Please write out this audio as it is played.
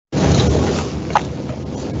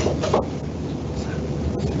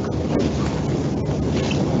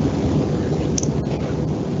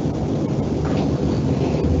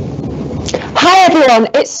John,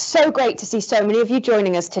 it's so great to see so many of you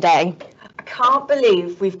joining us today. I can't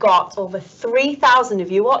believe we've got over 3,000 of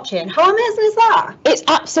you watching. How amazing is that? It's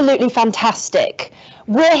absolutely fantastic.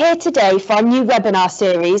 We're here today for our new webinar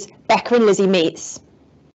series, Becca and Lizzie Meets.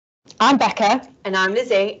 I'm Becca. And I'm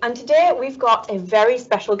Lizzie, and today we've got a very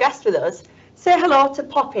special guest with us. Say hello to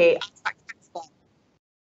Poppy.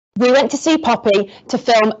 We went to see Poppy to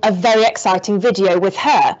film a very exciting video with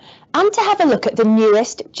her and to have a look at the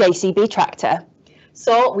newest JCB tractor.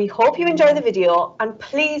 So we hope you enjoy the video, and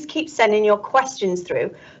please keep sending your questions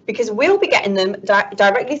through because we'll be getting them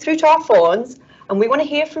directly through to our phones, and we want to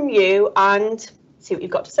hear from you and see what you've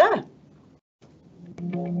got to say.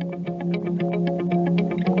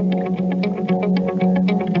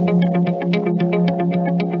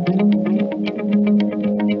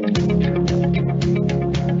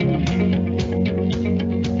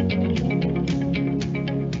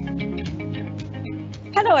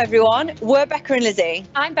 Hello everyone, we're Becca and Lizzie.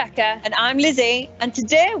 I'm Becca. And I'm Lizzie, and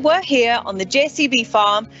today we're here on the JCB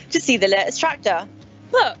farm to see the latest tractor.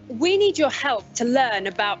 Look, we need your help to learn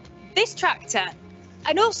about this tractor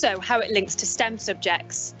and also how it links to STEM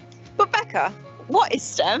subjects. But Becca, what is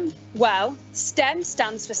STEM? Well, STEM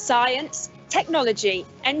stands for science, technology,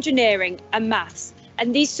 engineering and maths,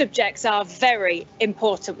 and these subjects are very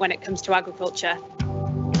important when it comes to agriculture.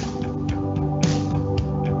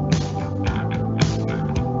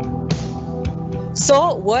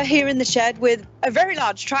 So we're here in the shed with a very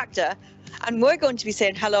large tractor, and we're going to be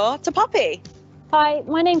saying hello to Poppy. Hi,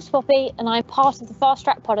 my name's Poppy and I'm part of the Fast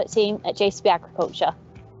Track product team at JCB Agriculture.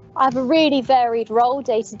 I have a really varied role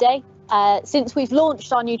day to day. Since we've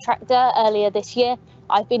launched our new tractor earlier this year,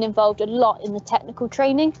 I've been involved a lot in the technical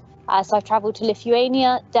training. So I've travelled to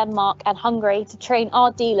Lithuania, Denmark and Hungary to train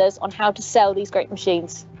our dealers on how to sell these great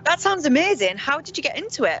machines. That sounds amazing. How did you get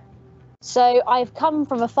into it? So I've come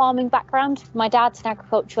from a farming background. My dad's an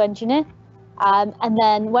agricultural engineer. And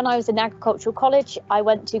then when I was in agricultural college, I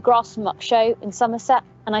went to Grass and Muck Show in Somerset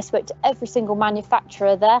and I spoke to every single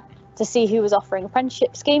manufacturer there to see who was offering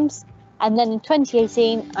apprenticeship schemes. And then in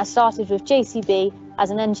 2018, I started with JCB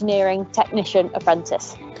as an engineering technician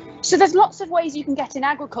apprentice. So there's lots of ways you can get in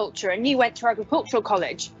agriculture, and you went to agricultural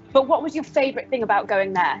college. But what was your favourite thing about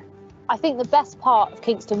going there? I think the best part of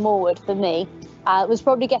Kingston Moorwood for me was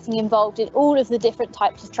probably getting involved in all of the different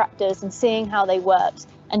types of tractors and seeing how they worked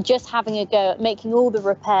and just having a go at making all the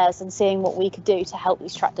repairs and seeing what we could do to help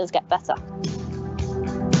these tractors get better.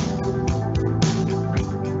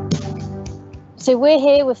 So we're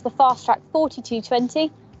here with the Fast Track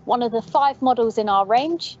 4220, one of the 5 models in our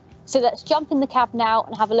range. So let's jump in the cab now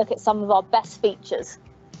and have a look at some of our best features.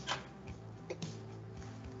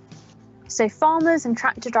 So farmers and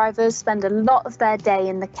tractor drivers spend a lot of their day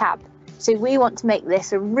in the cab. So we want to make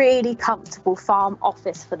this a really comfortable farm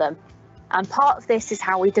office for them. And part of this is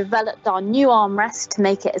how we developed our new armrest to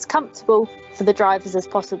make it as comfortable for the drivers as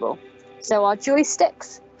possible. So our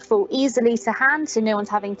joysticks fall easily to hand, so no one's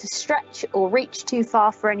having to stretch or reach too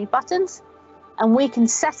far for any buttons. And we can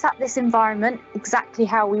set up this environment exactly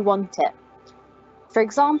how we want it. For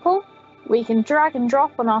example, we can drag and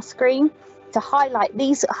drop on our screen to highlight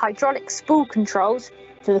these hydraulic spool controls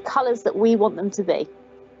to the colours that we want them to be.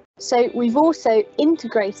 So we've also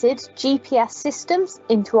integrated GPS systems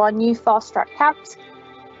into our new Fast Track cabs.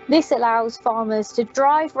 This allows farmers to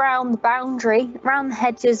drive around the boundary, around the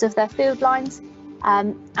hedges of their field lines,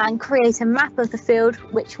 and create a map of the field,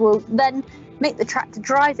 which will then make the tractor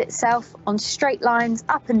drive itself on straight lines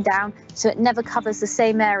up and down, so it never covers the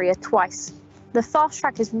same area twice. The Fast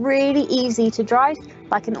Track is really easy to drive,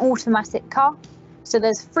 like an automatic car. So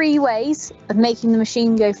there's 3 ways of making the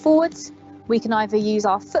machine go forwards. We can either use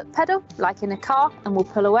our foot pedal, like in a car, and we'll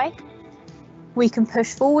pull away. We can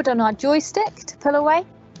push forward on our joystick to pull away.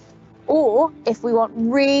 Or if we want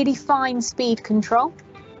really fine speed control,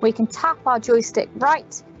 we can tap our joystick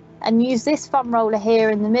right and use this thumb roller here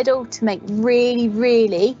in the middle to make really,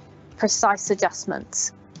 really precise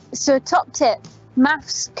adjustments. So a top tip,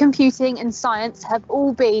 maths, computing and science have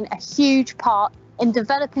all been a huge part in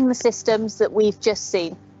developing the systems that we've just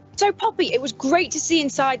seen. So Poppy, it was great to see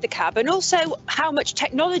inside the cab and also how much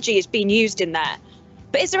technology is being used in there.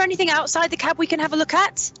 But is there anything outside the cab we can have a look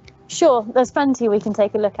at? Sure, there's plenty we can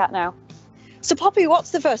take a look at now. So Poppy,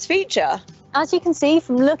 what's the first feature? As you can see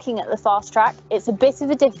from looking at the Fast Track, it's a bit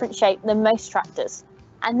of a different shape than most tractors.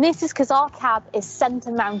 And this is because our cab is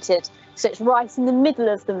centre mounted, so it's right in the middle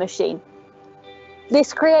of the machine.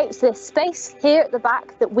 This creates this space here at the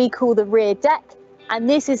back that we call the rear deck, and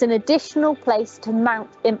this is an additional place to mount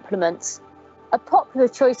implements. A popular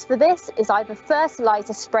choice for this is either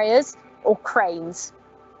fertiliser sprayers or cranes.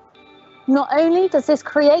 Not only does this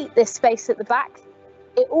create this space at the back,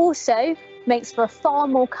 It also makes for a far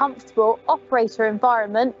more comfortable operator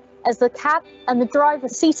environment as the cab and the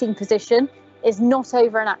driver's seating position is not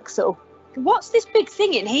over an axle. What's this big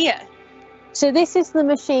thing in here? So this is the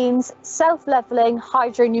machine's self-leveling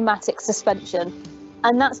hydropneumatic suspension.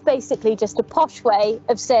 And that's basically just a posh way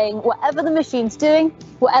of saying whatever the machine's doing,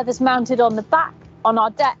 whatever's mounted on the back, on our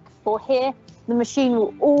deck or here, the machine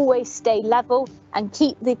will always stay level and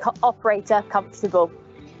keep the operator comfortable.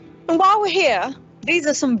 And while we're here, these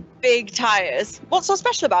are some big tyres. What's so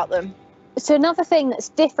special about them? So another thing that's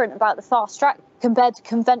different about the Fast Track compared to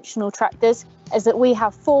conventional tractors is that we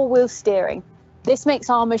have four-wheel steering. This makes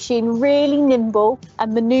our machine really nimble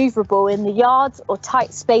and manoeuvrable in the yards or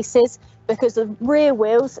tight spaces because the rear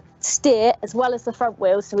wheels steer as well as the front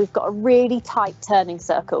wheels, so we've got a really tight turning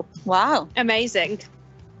circle. Wow. Amazing.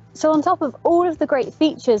 So on top of all of the great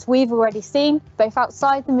features we've already seen, both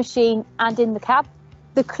outside the machine and in the cab,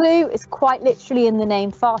 the clue is quite literally in the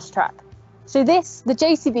name Fast Track. So this, the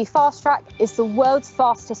JCB Fast Track, is the world's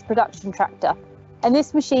fastest production tractor, and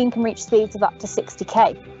this machine can reach speeds of up to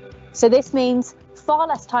 60k. So this means far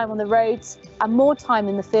less time on the roads and more time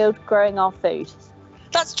in the field growing our food.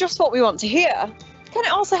 That's just what we want to hear. Can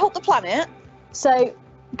it also help the planet? So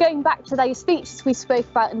going back to those features we spoke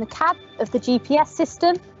about in the cab of the GPS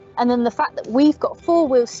system, and then the fact that we've got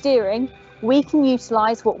four-wheel steering, we can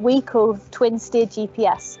utilise what we call twin steer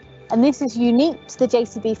GPS. And this is unique to the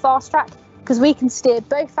JCB Fast Track because we can steer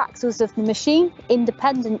both axles of the machine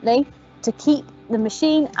independently to keep the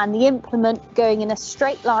machine and the implement going in a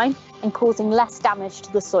straight line and causing less damage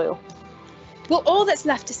to the soil. Well, all that's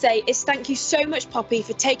left to say is thank you so much, Poppy,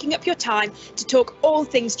 for taking up your time to talk all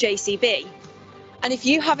things JCB. And if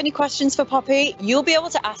you have any questions for Poppy, you'll be able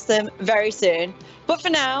to ask them very soon. But for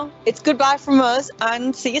now, it's goodbye from us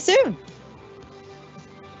and see you soon.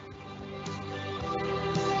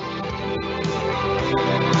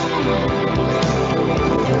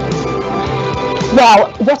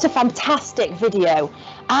 Well, what a fantastic video.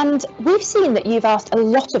 And we've seen that you've asked a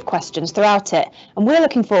lot of questions throughout it, and we're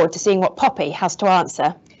looking forward to seeing what Poppy has to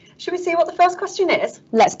answer. Should we see what the first question is?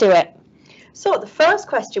 Let's do it. So the first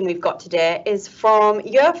question we've got today is from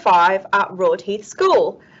Year 5 at Roadheath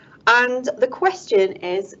School. And the question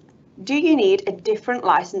is, do you need a different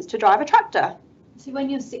licence to drive a tractor? So when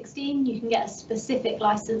you're 16, you can get a specific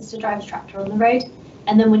licence to drive a tractor on the road.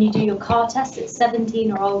 And then when you do your car test at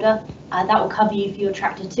 17 or older, that will cover you for your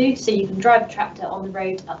tractor too. So you can drive a tractor on the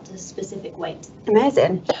road up to a specific weight.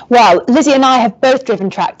 Amazing. Well, Lizzie and I have both driven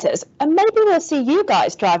tractors, and maybe we'll see you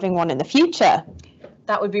guys driving one in the future.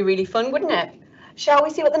 That would be really fun, wouldn't it? Shall we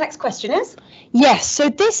see what the next question is? Yes, so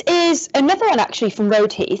this is another one actually from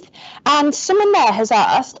Roadheath, and someone there has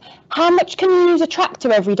asked, how much can you use a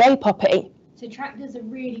tractor every day, Poppy? So tractors are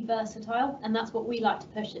really versatile, and that's what we like to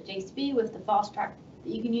push at JCB with the Fast Track,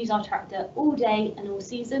 that you can use our tractor all day and all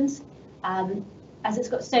seasons. As it's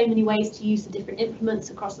got so many ways to use the different implements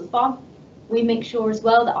across the farm, we make sure as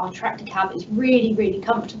well that our tractor cab is really, really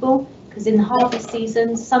comfortable, because in the harvest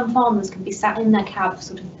season, some farmers can be sat in their cab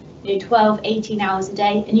sort of 12, 18 hours a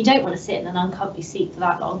day, and you don't want to sit in an uncomfy seat for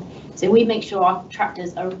that long. So we make sure our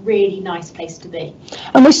tractors are a really nice place to be.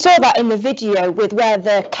 And we saw that in the video with where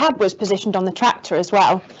the cab was positioned on the tractor as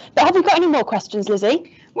well. But have you got any more questions,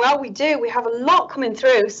 Lizzie? Well, we do. We have a lot coming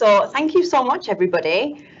through, so thank you so much,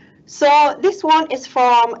 everybody. So this one is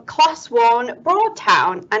from Class 1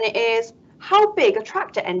 Broadtown, and it is, how big are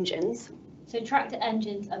tractor engines? So tractor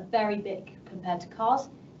engines are very big compared to cars.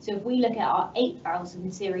 So if we look at our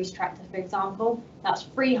 8000 series tractor, for example, that's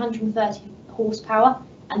 330 horsepower,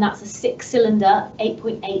 and that's a 6-cylinder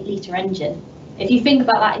 8.8 litre engine. If you think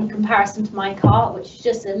about that in comparison to my car, which is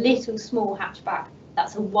just a little small hatchback,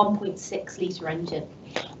 that's a 1.6 litre engine.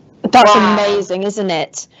 That's Wow. amazing, isn't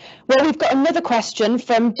it? Well, we've got another question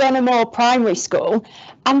from Dunamore Primary School.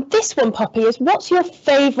 And this one, Poppy, is what's your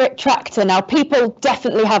favourite tractor? Now, people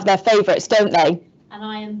definitely have their favourites, don't they? And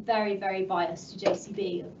I am very, very biased to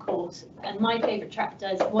JCB, of course. And my favourite tractor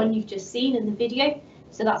is one you've just seen in the video.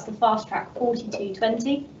 So that's the Fast Track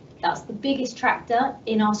 4220. That's the biggest tractor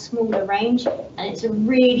in our smaller range, and it's a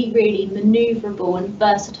really, really manoeuvrable and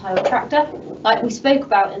versatile tractor. Like we spoke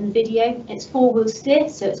about in the video, it's four-wheel steer,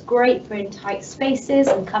 so it's great for in tight spaces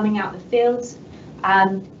and coming out the fields.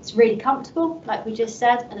 It's really comfortable, like we just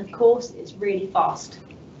said, and of course, it's really fast.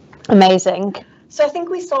 Amazing. So I think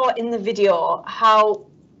we saw in the video how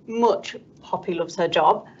much Poppy loves her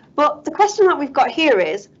job. But the question that we've got here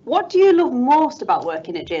is, what do you love most about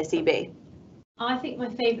working at JCB? I think my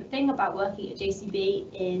favourite thing about working at JCB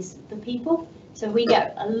is the people. So we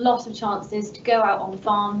get a lot of chances to go out on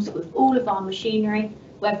farms with all of our machinery,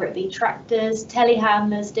 whether it be tractors,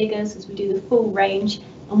 telehandlers, diggers, as we do the full range,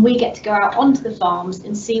 and we get to go out onto the farms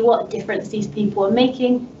and see what difference these people are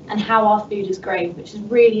making and how our food is grown, which is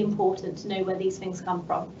really important to know where these things come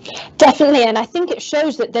from. Definitely, and I think it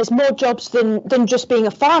shows that there's more jobs than just being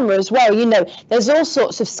a farmer as well. You know, there's all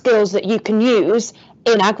sorts of skills that you can use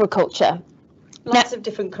in agriculture. Lots of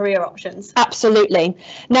different career options. Absolutely.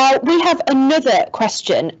 Now, we have another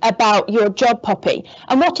question about your job, Poppy,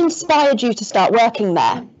 and what inspired you to start working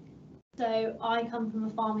there? So I come from a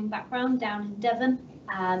farming background down in Devon.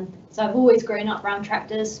 So I've always grown up around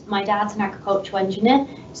tractors. My dad's an agricultural engineer,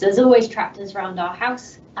 so there's always tractors around our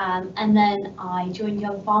house. And then I joined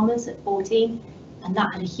Young Farmers at 14, and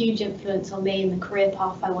that had a huge influence on me in the career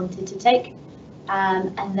path I wanted to take.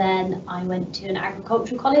 And then I went to an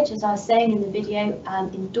agricultural college, as I was saying in the video,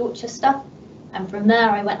 in Dorchester. And from there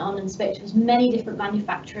I went on and spoke to as many different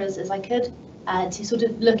manufacturers as I could to sort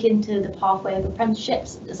of look into the pathway of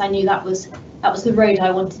apprenticeships, as I knew that was the road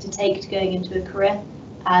I wanted to take to going into a career,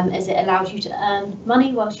 as it allows you to earn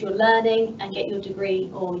money whilst you're learning and get your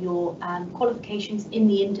degree or your qualifications in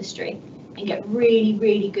the industry and get really,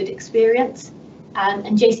 really good experience.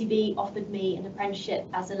 And JCB offered me an apprenticeship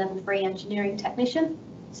as a level 3 engineering technician.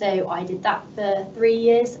 So I did that for 3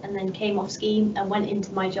 years and then came off scheme and went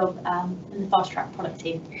into my job in the fast track product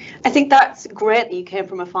team. I think that's great that you came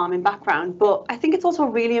from a farming background, but I think it's also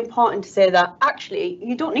really important to say that actually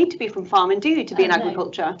you don't need to be from farming, do you, to be in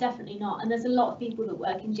agriculture? No, definitely not. And there's a lot of people that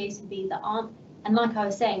work in JCB that aren't. And like I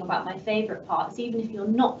was saying about my favourite parts, even if you're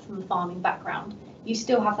not from a farming background, you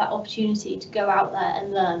still have that opportunity to go out there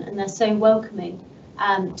and learn, and they're so welcoming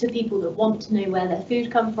to people that want to know where their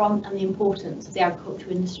food come from and the importance of the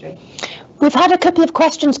agricultural industry. We've had a couple of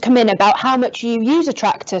questions come in about how much you use a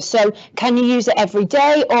tractor. So can you use it every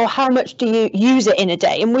day, or how much do you use it in a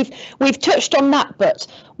day? And we've touched on that, but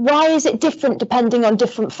why is it different depending on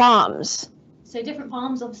different farms? So different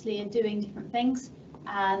farms obviously are doing different things,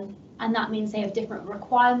 and that means they have different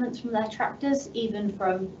requirements from their tractors, even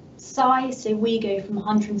from size. So we go from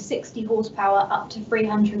 160 horsepower up to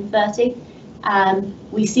 330.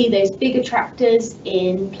 We see those bigger tractors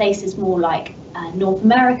in places more like North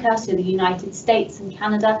America, so the United States and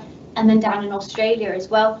Canada, and then down in Australia as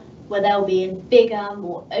well, where they'll be in bigger,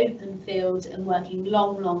 more open fields and working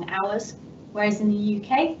long hours. Whereas in the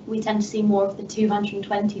UK, we tend to see more of the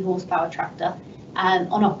 220 horsepower tractor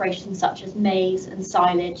on operations such as maize and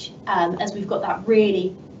silage, as we've got that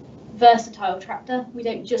really versatile tractor. We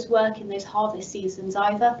don't just work in those harvest seasons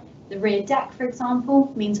either. The rear deck, for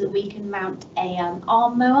example, means that we can mount a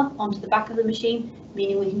arm mower onto the back of the machine,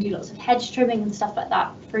 meaning we can do lots of hedge trimming and stuff like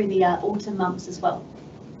that through the autumn months as well.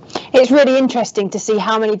 It's really interesting to see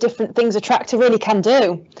how many different things a tractor really can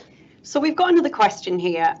do. So we've got another question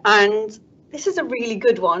here, and this is a really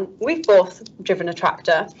good one. We've both driven a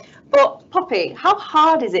tractor, but Poppy, how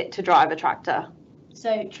hard is it to drive a tractor?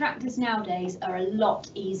 So tractors nowadays are a lot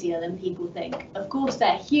easier than people think. Of course,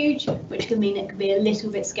 they're huge, which can mean it can be a little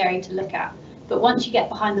bit scary to look at. But once you get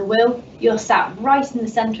behind the wheel, you're sat right in the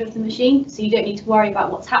centre of the machine, so you don't need to worry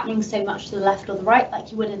about what's happening so much to the left or the right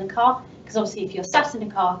like you would in a car. Because obviously if you're sat in a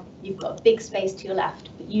car, you've got a big space to your left,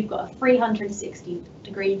 but you've got a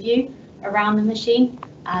 360-degree view around the machine,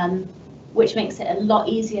 which makes it a lot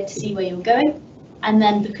easier to see where you're going. And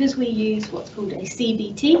then because we use what's called a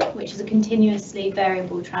CVT, which is a continuously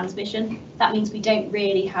variable transmission, that means we don't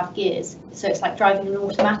really have gears. So it's like driving an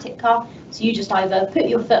automatic car. So you just either put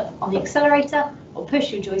your foot on the accelerator or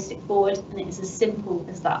push your joystick forward, and it is as simple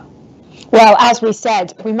as that. Well, as we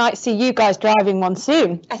said, we might see you guys driving one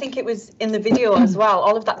soon. I think it was in the video as well,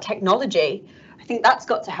 all of that technology. I think that's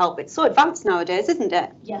got to help. It's so advanced nowadays, isn't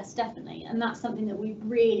it? Yes, definitely. And that's something that we've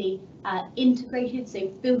really integrated, so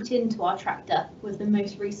built into our tractor with the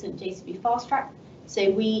most recent JCB Fast Track. So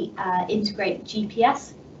we integrate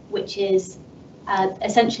GPS, which is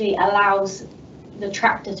essentially allows the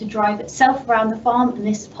tractor to drive itself around the farm, and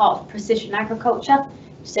this is part of precision agriculture.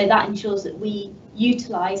 So that ensures that we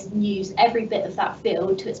utilise and use every bit of that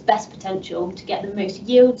field to its best potential to get the most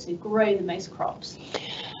yield, so grow the most crops.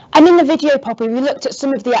 And in the video, Poppy, we looked at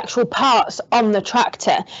some of the actual parts on the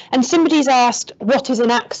tractor, and somebody's asked, what is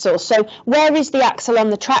an axle? So where is the axle on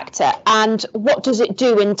the tractor, and what does it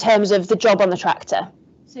do in terms of the job on the tractor?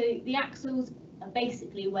 So the axles are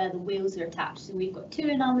basically where the wheels are attached. So we've got two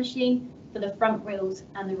in our machine for the front wheels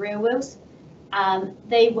and the rear wheels.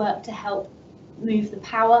 They work to help move the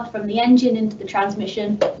power from the engine into the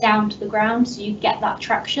transmission down to the ground, so you get that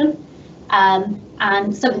traction.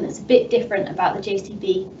 And something that's a bit different about the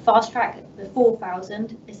JCB Fast Track, the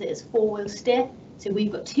 4000, is that it's four-wheel steer. So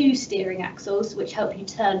we've got two steering axles which help you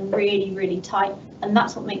turn really, really tight, and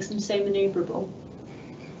that's what makes them so manoeuvrable.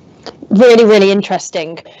 Really, really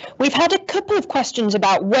interesting. We've had a couple of questions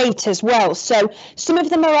about weight as well. So some of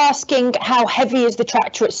them are asking how heavy is the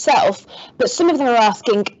tractor itself, but some of them are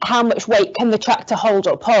asking how much weight can the tractor hold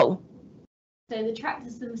or pull? So the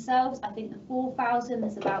tractors themselves, I think the 4000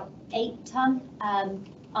 is about 8 tonne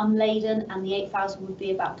unladen, and the 8000 would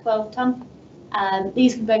be about 12 tonne.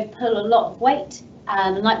 These can both pull a lot of weight,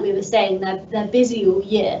 and like we were saying, they're busy all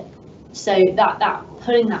year. So that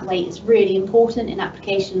pulling that weight is really important in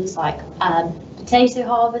applications like potato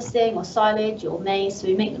harvesting or silage or maize. So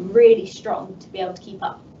we make them really strong to be able to keep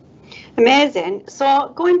up. Amazing.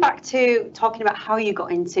 So going back to talking about how you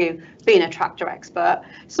got into being a tractor expert,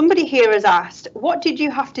 somebody here has asked, what did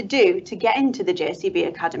you have to do to get into the JCB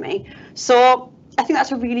Academy? So I think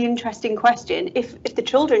that's a really interesting question. If the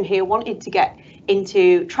children here wanted to get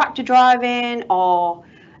into tractor driving or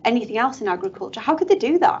anything else in agriculture, how could they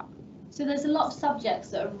do that? So there's a lot of subjects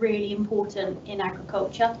that are really important in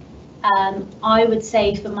agriculture. I would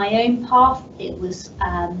say for my own path, it was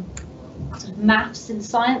sort of maths and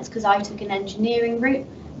science, because I took an engineering route.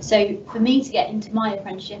 So for me to get into my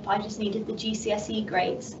apprenticeship, I just needed the GCSE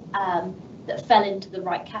grades that fell into the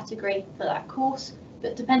right category for that course.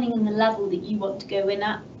 But depending on the level that you want to go in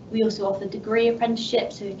at, we also offer degree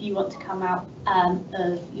apprenticeships. So if you want to come out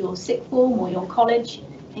of your sixth form or your college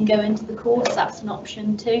and go into the course, that's an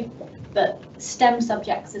option too. But STEM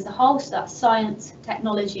subjects as a whole, so that's science,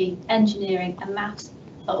 technology, engineering and maths,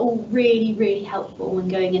 are all really, really helpful when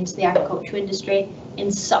going into the agriculture industry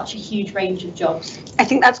in such a huge range of jobs. I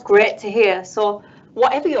think that's great to hear. So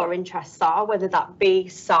whatever your interests are, whether that be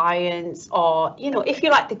science or, you know, if you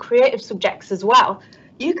like the creative subjects as well,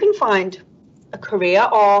 you can find a career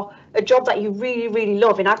or a job that you really, really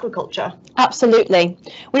love in agriculture. Absolutely.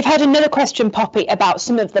 We've had another question, Poppy, about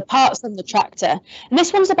some of the parts on the tractor, and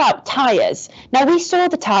this one's about tyres. Now, we saw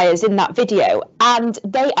the tyres in that video and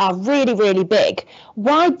they are really, really big.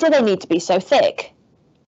 Why do they need to be so thick?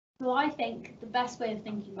 So I think the best way of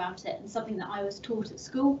thinking about it, and something that I was taught at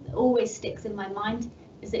school that always sticks in my mind,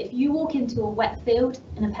 is that if you walk into a wet field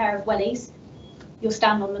in a pair of wellies, you'll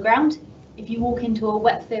stand on the ground. If you walk into a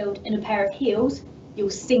wet field in a pair of heels, you'll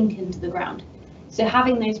sink into the ground. So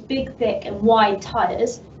having those big, thick and wide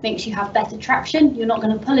tyres makes you have better traction. You're not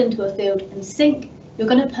going to pull into a field and sink. You're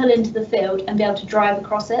going to pull into the field and be able to drive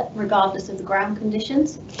across it regardless of the ground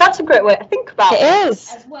conditions. That's a great way to think about it. It is.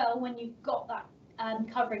 As well, when you've got that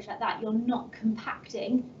coverage like that, you're not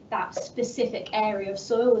compacting that specific area of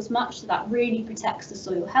soil as much, so that really protects the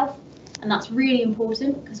soil health. And that's really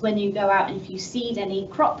important because when you go out and if you seed any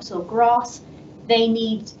crops or grass, they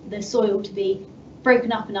need the soil to be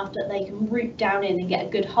broken up enough that they can root down in and get a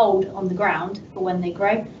good hold on the ground for when they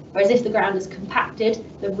grow. Whereas if the ground is compacted,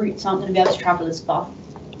 the roots aren't going to be able to travel as far.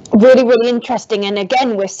 Really, really interesting. And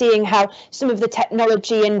again, we're seeing how some of the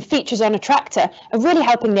technology and features on a tractor are really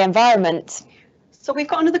helping the environment. So we've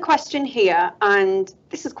got another question here, and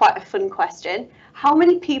this is quite a fun question. How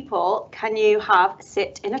many people can you have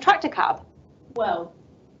sit in a tractor cab? Well,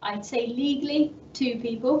 I'd say legally 2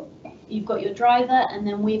 people. You've got your driver, and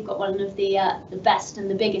then we've got one of the best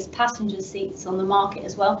and the biggest passenger seats on the market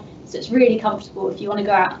as well. So it's really comfortable if you want to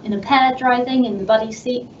go out in a pair driving in the buddy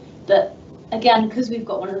seat. But again, because we've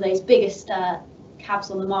got one of those biggest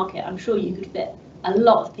cabs on the market, I'm sure you could fit a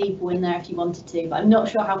lot of people in there if you wanted to, but I'm not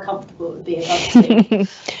sure how comfortable it would be above 2.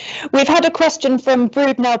 We've had a question from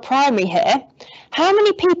Broodnell Primary here. How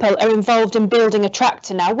many people are involved in building a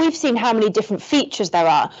tractor now? We've seen how many different features there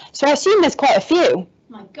are, so I assume there's quite a few.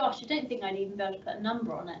 My gosh, I don't think I'd even be able to put a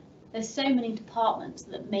number on it. There's so many departments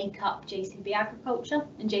that make up JCB Agriculture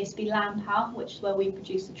and JCB Land Hire, which is where we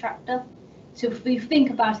produce the tractor. So if we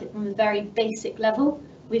think about it from a very basic level,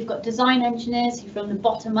 we've got design engineers who from the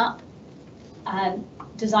bottom up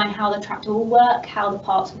design how the tractor will work, how the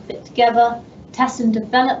parts will fit together, test and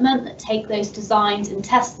development that take those designs and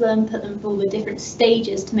test them, put them through all the different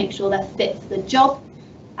stages to make sure they're fit for the job.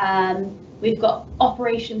 We've got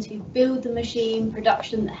operations who build the machine,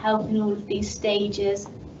 production that help in all of these stages,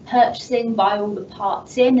 purchasing, buy all the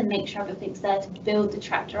parts in and make sure everything's there to build the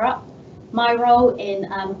tractor up. My role in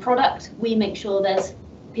product, we make sure there's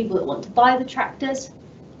people that want to buy the tractors,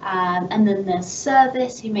 and then there's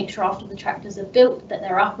service who make sure after the tractors are built that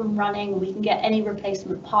they're up and running, we can get any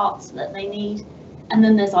replacement parts that they need. And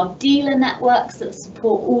then there's our dealer networks that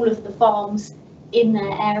support all of the farms in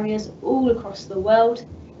their areas all across the world.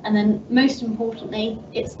 And then most importantly,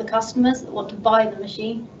 it's the customers that want to buy the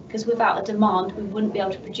machine, because without a demand, we wouldn't be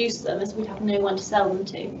able to produce them as we'd have no one to sell them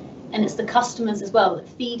to. And it's the customers as well that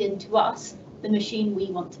feed into us the machine we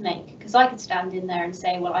want to make. Because I could stand in there and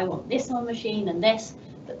say, well, I want this on a machine and this,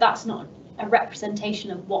 but that's not a representation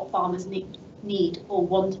of what farmers need. need or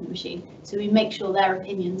want in the machine. So we make sure their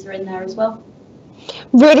opinions are in there as well.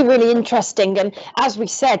 Really, really interesting. And as we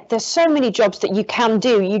said, there's so many jobs that you can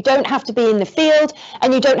do. You don't have to be in the field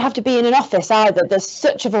and you don't have to be in an office either. There's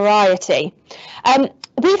such a variety.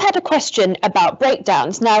 We've had a question about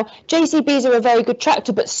breakdowns. Now, JCBs are a very good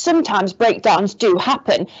tractor, but sometimes breakdowns do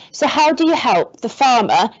happen. So how do you help the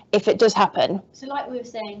farmer if it does happen? So like we were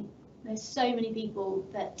saying, there's so many people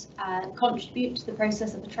that contribute to the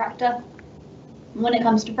process of a tractor. And when it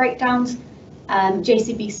comes to breakdowns,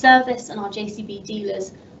 JCB service and our JCB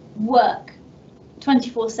dealers work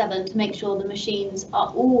 24/7 to make sure the machines are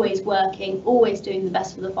always working, always doing the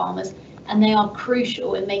best for the farmers, and they are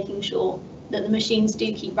crucial in making sure that the machines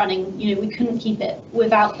do keep running. You know, we couldn't keep it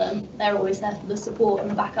without them. They're always there for the support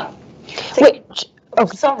and the backup.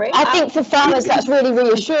 I think for farmers that's really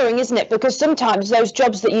reassuring, isn't it? Because sometimes those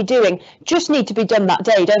jobs that you're doing just need to be done that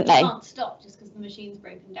day, don't they? You can't stop just because the machine's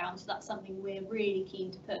broken down, so that's something we're really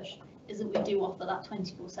keen to push, is that we do offer that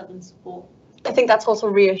 24/7 support. I think that's also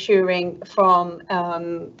reassuring from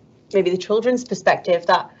maybe the children's perspective,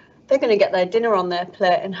 that they're going to get their dinner on their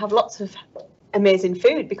plate and have lots of amazing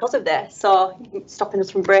food because of this, so stopping us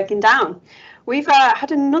from breaking down. We've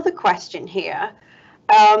had another question here,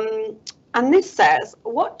 and this says,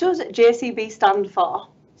 what does JCB stand for?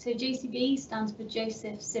 So JCB stands for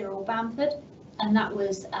Joseph Cyril Bamford, and that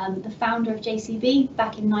was the founder of JCB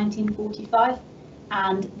back in 1945,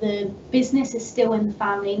 and the business is still in the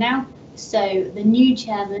family now. So the new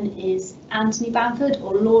chairman is Anthony Bamford,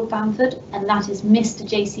 or Lord Bamford, and that is Mr.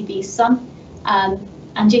 JCB's son.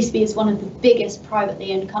 And JCB is one of the biggest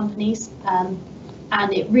privately owned companies,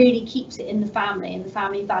 and it really keeps it in the family, and the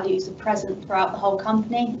family values are present throughout the whole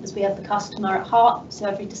company, as we have the customer at heart. So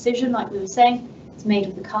every decision, like we were saying, is made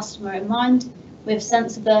with the customer in mind. We have a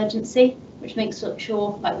sense of urgency, which makes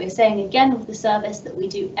sure, like we were saying again with the service, that we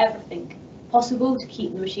do everything possible to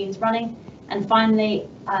keep the machines running. And finally,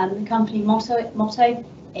 the company motto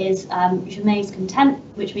is jamais content,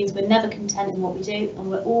 which means we're never content in what we do, and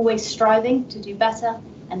we're always striving to do better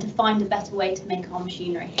and to find a better way to make our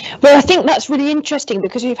machinery. Well, I think that's really interesting,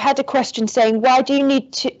 because we've had a question saying, why do you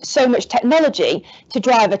need so much technology to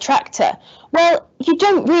drive a tractor? Well, you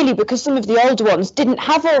don't really, because some of the older ones didn't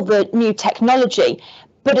have all the new technology,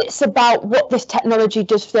 but it's about what this technology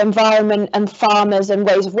does for the environment and farmers and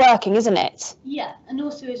ways of working, isn't it? Yeah, and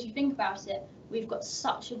also as you think about it, we've got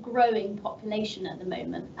such a growing population at the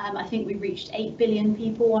moment. I think we reached 8 billion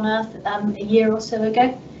people on Earth a year or so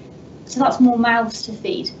ago. So that's more mouths to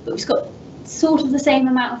feed, but we've got sort of the same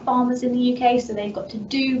amount of farmers in the UK, so they've got to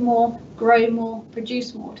do more, grow more,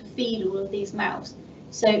 produce more to feed all of these mouths.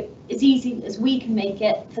 So as easy as we can make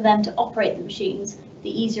it for them to operate the machines, the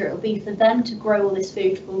easier it will be for them to grow all this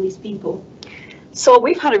food for all these people. So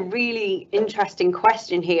we've had a really interesting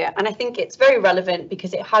question here, and I think it's very relevant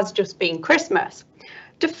because it has just been Christmas.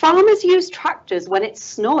 Do farmers use tractors when it's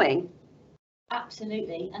snowing?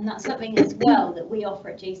 Absolutely, and that's something as well that we offer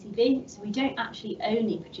at JCB. So we don't actually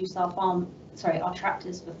only produce our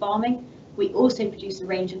tractors for farming. We also produce a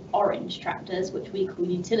range of orange tractors, which we call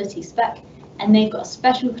utility spec, and they've got a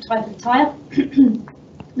special type of tyre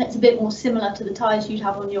that's a bit more similar to the tyres you'd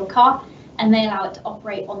have on your car, and they allow it to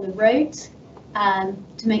operate on the roads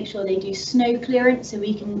to make sure they do snow clearance. So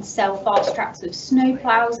we can sell fast tracks with snow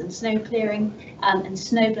ploughs and snow clearing and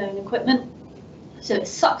snow blowing equipment. So it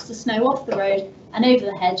sucks the snow off the road and over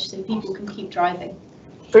the hedge so people can keep driving.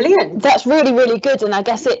 Brilliant. That's really, really good. And I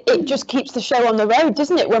guess it just keeps the show on the road,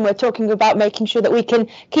 doesn't it, when we're talking about making sure that we can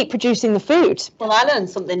keep producing the food? Well, I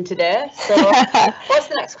learned something today. So what's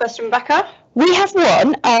the next question, Becca? We have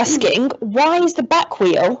one asking, why is the back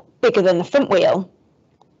wheel bigger than the front wheel?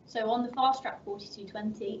 So on the Fast Track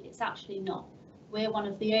 4220, it's actually not. We're one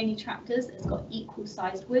of the only tractors that's got equal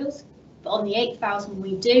sized wheels. But on the 8000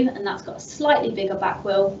 we do, and that's got a slightly bigger back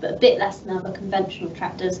wheel, but a bit less than other conventional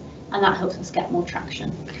tractors, and that helps us get more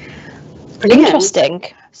traction. Brilliant. Interesting.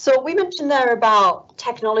 So we mentioned there about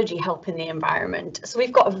technology helping the environment. So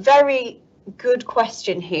we've got a very good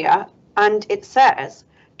question here, and it says,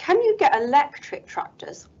 can you get electric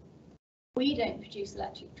tractors? We don't produce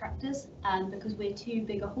electric tractors because we're too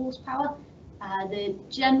big a horsepower. The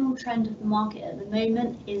general trend of the market at the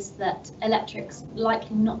moment is that electric's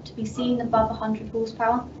likely not to be seen above 100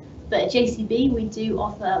 horsepower, but at JCB we do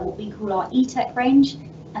offer what we call our E-Tech range,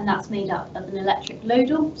 and that's made up of an electric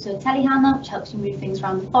loader, so a telehandler which helps you move things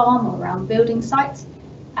around the farm or around building sites.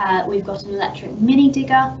 We've got an electric mini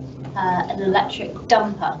digger, an electric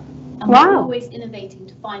dumper, and we're always innovating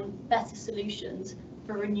to find better solutions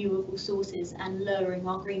for renewable sources and lowering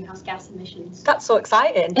our greenhouse gas emissions. That's so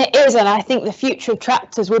exciting. It is, and I think the future of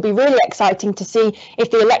tractors will be really exciting to see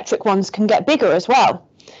if the electric ones can get bigger as well.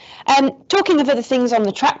 Talking of other things on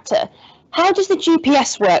the tractor, how does the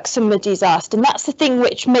GPS work, somebody's asked, and that's the thing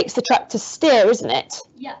which makes the tractor steer, isn't it?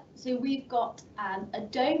 Yeah, so we've got a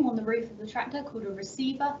dome on the roof of the tractor called a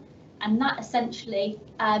receiver, and that essentially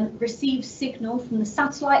receives signal from the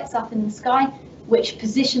satellites up in the sky, which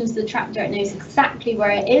positions the tractor. It knows exactly where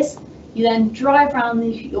it is. You then drive around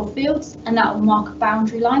your fields and that will mark a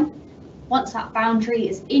boundary line. Once that boundary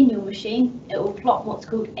is in your machine, it will plot what's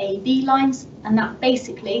called AB lines, and that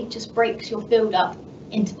basically just breaks your field up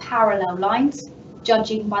into parallel lines,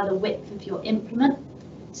 judging by the width of your implement.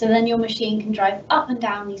 So then your machine can drive up and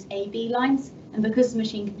down these AB lines, and because the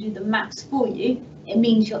machine can do the maths for you, it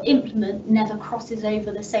means your implement never crosses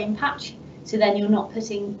over the same patch. So then you're not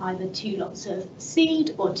putting either 2 lots of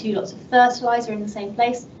seed or 2 lots of fertilizer in the same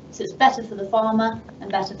place. So it's better for the farmer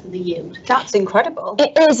and better for the yield. That's incredible.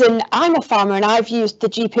 It is, and I'm a farmer and I've used the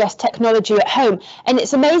GPS technology at home, and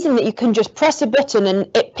it's amazing that you can just press a button and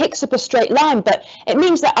it picks up a straight line, but it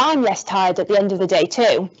means that I'm less tired at the end of the day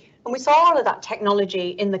too. And we saw all of that technology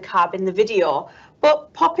in the cab in the video.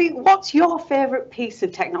 But Poppy, what's your favourite piece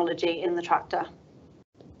of technology in the tractor?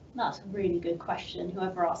 That's a really good question,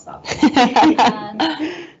 whoever asked that.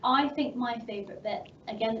 I think my favourite bit,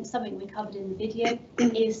 again, it's something we covered in the video,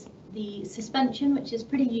 is the suspension, which is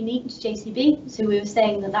pretty unique to JCB. So we were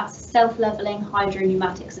saying that that's a self-levelling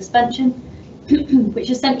hydro-pneumatic suspension, which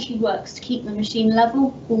essentially works to keep the machine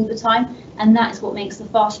level all the time. And that is what makes the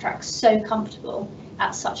fast track so comfortable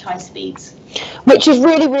at such high speeds. Which is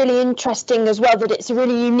really, really interesting as well, that it's a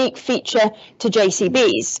really unique feature to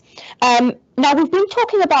JCBs. Now, we've been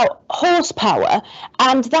talking about horsepower,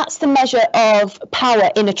 and that's the measure of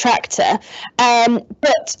power in a tractor.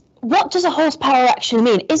 But what does a horsepower actually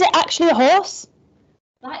mean? Is it actually a horse?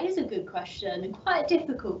 That is a good question, and quite a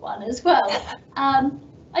difficult one as well. I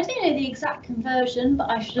don't know the exact conversion,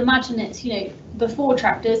 but I should imagine it's, before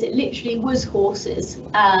tractors, it literally was horses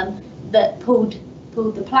that pulled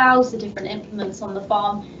the ploughs, the different implements on the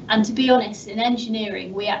farm. And to be honest, in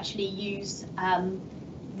engineering, we actually use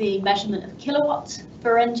the measurement of kilowatts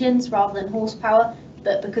for engines rather than horsepower.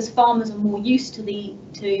 But because farmers are more used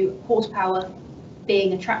to horsepower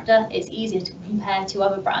being a tractor, it's easier to compare to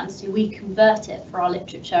other brands. So we convert it for our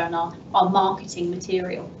literature and our marketing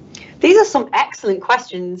material. These are some excellent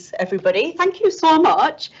questions, everybody. Thank you so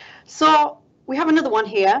much. So we have another one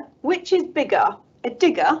here. Which is bigger, a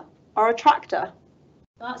digger or a tractor?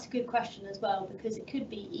 That's a good question as well, because it could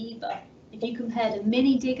be either. If you compared a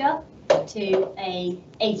mini digger to a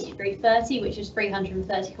 8330, which is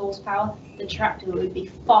 330 horsepower, the tractor would be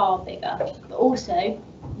far bigger. But also,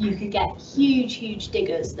 you could get huge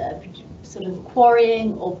diggers that are sort of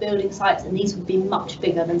quarrying or building sites, and these would be much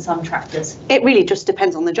bigger than some tractors. It really just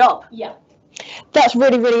depends on the job. Yeah. That's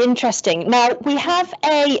really, really interesting. Now, we have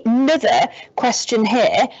another question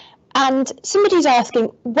here. And somebody's asking,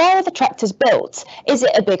 where are the tractors built? Is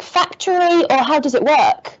it a big factory, or how does it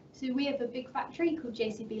work? So we have a big factory called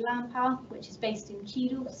JCB Land Power, which is based in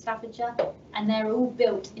Cheadle, Staffordshire, and they're all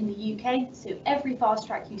built in the UK. So every fast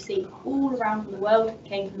track you see all around the world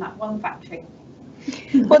came from that one factory.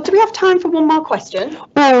 Well, do we have time for one more question?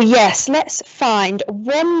 Oh yes, let's find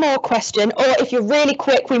one more question, or if you're really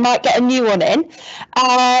quick, we might get a new one in.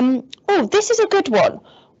 Oh, this is a good one.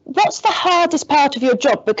 What's the hardest part of your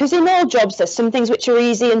job? Because in all jobs, there's some things which are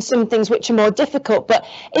easy and some things which are more difficult. But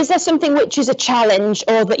is there something which is a challenge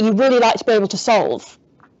or that you really like to be able to solve?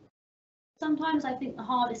 Sometimes I think the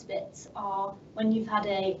hardest bits are when you've had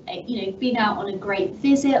been out on a great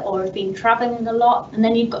visit or have been travelling a lot, and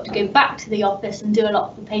then you've got to go back to the office and do a lot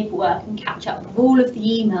of the paperwork and catch up with all of the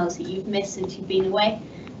emails that you've missed since you've been away.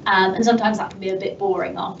 And sometimes that can be a bit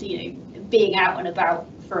boring after, being out and about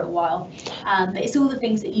for a while. But it's all the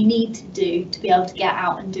things that you need to do to be able to get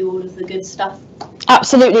out and do all of the good stuff.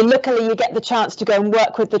 Absolutely. Luckily, you get the chance to go and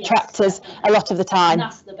work with the tractors definitely. a lot of the time. And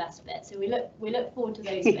that's the best bit. So we look forward to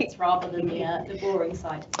those bits rather than the boring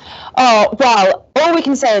side. Oh, well, all we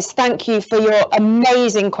can say is thank you for your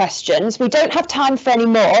amazing questions. We don't have time for any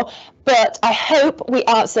more, but I hope we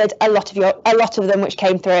answered a lot of them which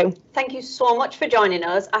came through. Thank you so much for joining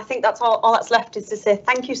us. I think that's all that's left is to say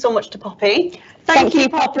thank you so much to Poppy. Thank you,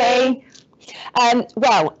 Poppy.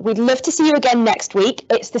 Well, we'd love to see you again next week.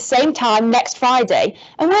 It's the same time next Friday,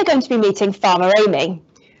 and we're going to be meeting Farmer Amy.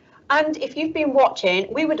 And if you've been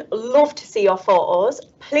watching, we would love to see your photos.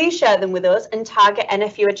 Please share them with us and tag at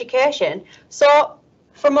NFU Education. So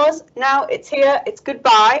from us, now it's here, it's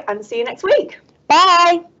goodbye, and see you next week.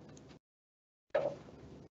 Bye.